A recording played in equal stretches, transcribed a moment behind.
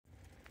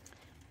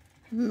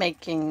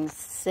Making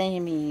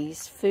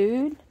Sammy's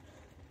food.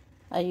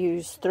 I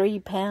use 3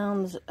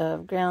 pounds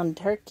of ground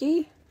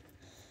turkey.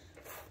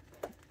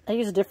 I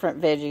use different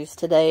veggies.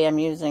 Today I'm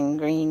using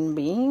green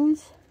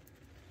beans,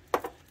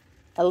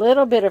 a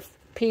little bit of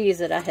peas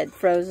that I had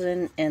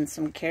frozen, and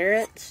some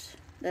carrots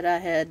that I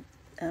had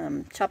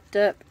chopped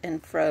up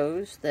and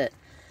froze that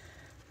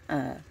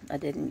I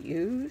didn't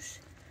use.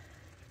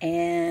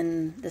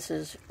 And this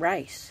is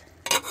rice.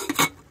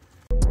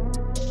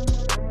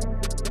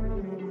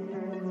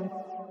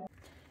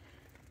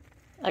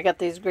 I got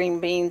these green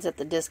beans at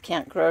the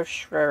discount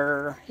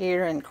grocer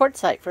here in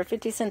Quartzsite for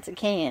 50 cents a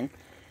can.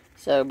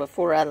 So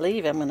before I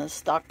leave, I'm going to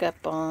stock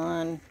up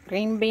on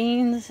green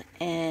beans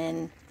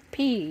and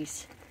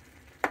peas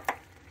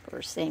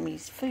for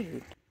Sammy's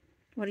food.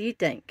 What do you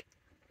think?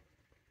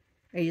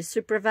 Are you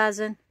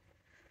supervising?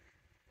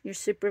 You're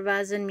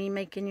supervising me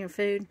making your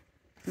food?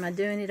 Am I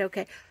doing it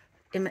okay?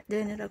 Am I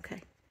doing it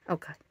okay?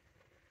 Okay.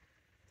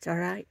 It's all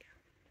right.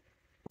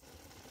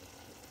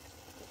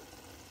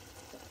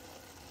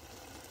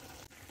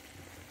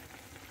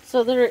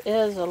 So there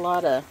is a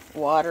lot of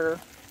water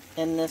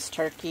in this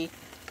turkey.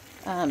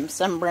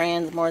 Some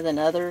brands more than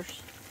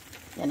others.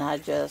 And I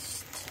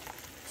just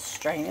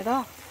strain it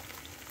off.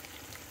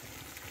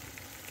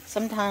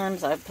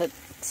 Sometimes I put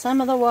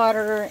some of the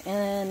water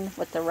in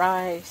with the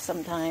rice.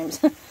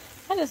 Sometimes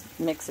I just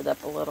mix it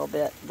up a little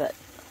bit. But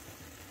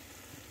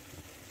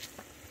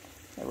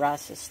the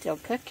rice is still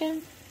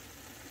cooking.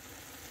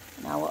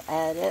 And I will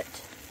add it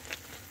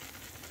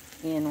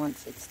in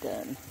once it's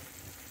done.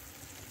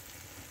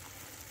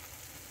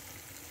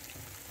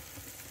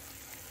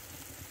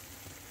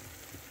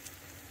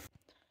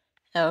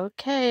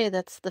 Okay,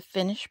 that's the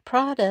finished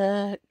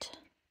product.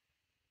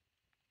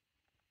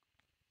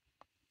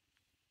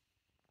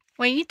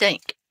 What do you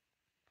think?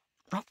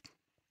 Oh,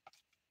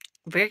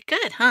 very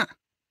good, huh?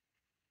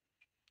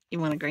 You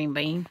want a green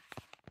bean?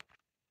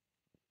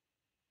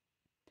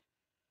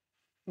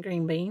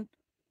 Green bean?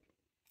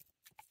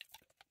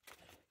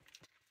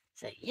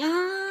 Say,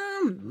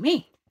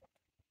 yummy!